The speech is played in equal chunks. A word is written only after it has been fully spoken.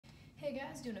Hey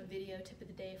guys, doing a video tip of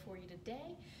the day for you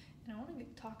today, and I want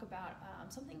to talk about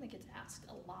something that gets asked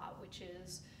a lot, which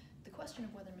is the question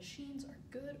of whether machines are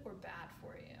good or bad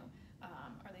for you.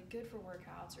 Are they good for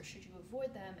workouts, or should you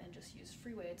avoid them and just use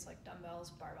free weights like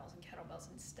dumbbells, barbells, and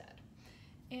kettlebells instead?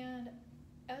 And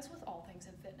as with all things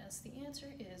in fitness, the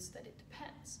answer is that it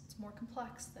depends. It's more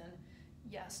complex than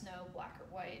yes, no, black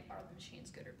or white, are the machines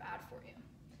good or bad for you?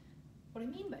 What I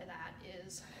mean by that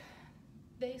is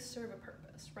they serve a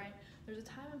purpose, right? There's a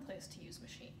time and place to use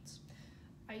machines.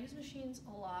 I use machines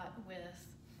a lot with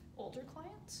older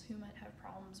clients who might have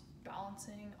problems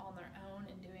balancing on their own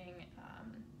and doing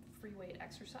free weight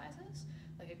exercises,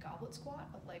 like a goblet squat.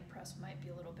 A leg press might be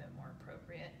a little bit more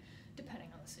appropriate depending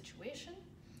on the situation.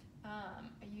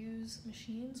 I use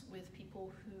machines with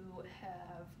people who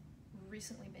have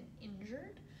recently been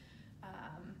injured.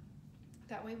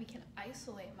 That way we can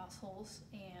isolate muscles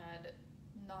and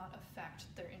not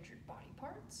affect their injured body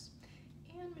parts.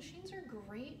 And machines are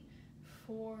great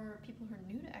for people who are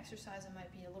new to exercise and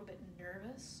might be a little bit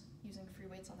nervous using free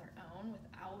weights on their own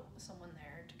without someone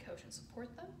there to coach and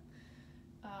support them.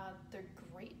 They're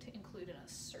great to include in a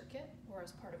circuit or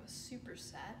as part of a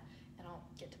superset, and I'll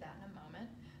get to that in a moment.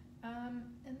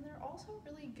 And they're also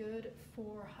really good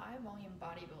for high volume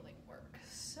bodybuilding work.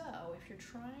 So if you're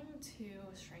trying to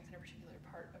strengthen a particular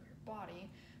part of your body,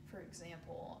 for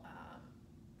example,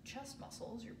 chest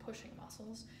muscles, you're pushing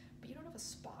muscles, but you don't have a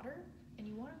spotter and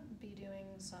you want to be doing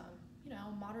some,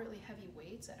 moderately heavy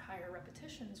weights at higher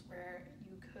repetitions where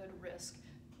you could risk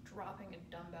dropping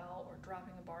a dumbbell or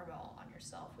dropping a barbell on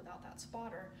yourself without that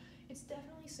spotter, it's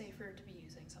definitely safer to be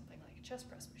using something like a chest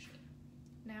press machine.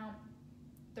 Now,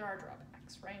 there are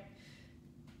drawbacks, right?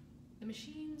 The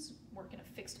machines work in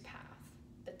a fixed path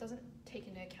that doesn't take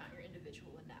into account your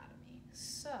individual anatomy.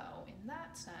 So, in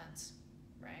that sense,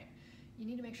 right, you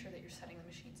need to make sure that you're setting the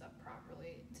machines up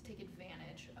properly to take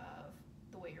advantage of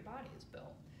the way your body is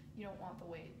built. You don't want the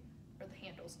weight or the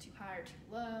handles too high or too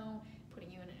low,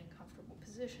 putting you in an uncomfortable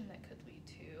position that could lead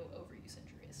to overuse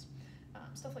injuries,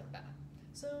 stuff like that.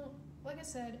 So, like I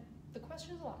said, the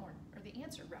question is a lot more, or the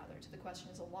answer rather to the question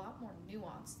is a lot more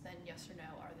nuanced than yes or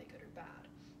no, are they good or bad?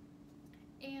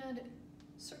 And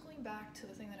circling back to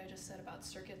the thing that I just said about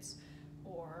circuits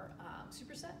or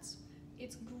supersets,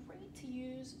 it's great to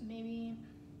use maybe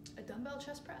a dumbbell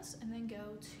chest press and then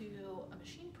go to a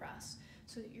machine press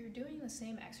so that you're doing the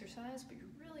same exercise, but you're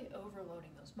really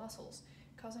overloading those muscles,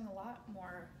 causing a lot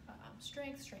more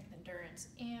strength endurance,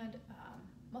 and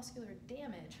muscular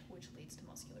damage, which leads to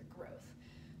muscular growth.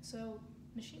 So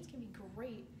machines can be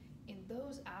great in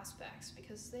those aspects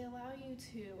because they allow you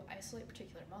to isolate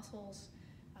particular muscles.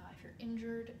 If you're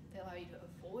injured, they allow you to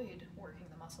avoid working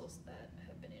the muscles that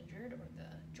have been injured or the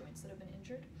joints that have been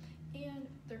injured. And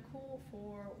they're cool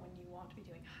for when you want to be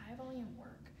doing high volume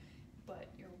work,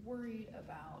 but you're worried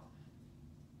about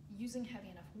using heavy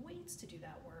enough weights to do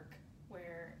that work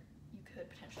where you could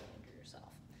potentially injure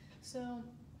yourself. So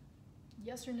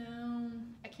yes or no,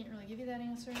 I can't really give you that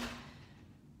answer.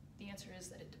 The answer is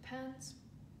that it depends.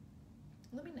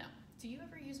 Let me know. Do you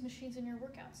ever use machines in your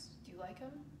workouts? Do you like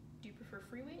them? Do you prefer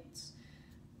free weights?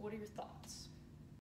 What are your thoughts?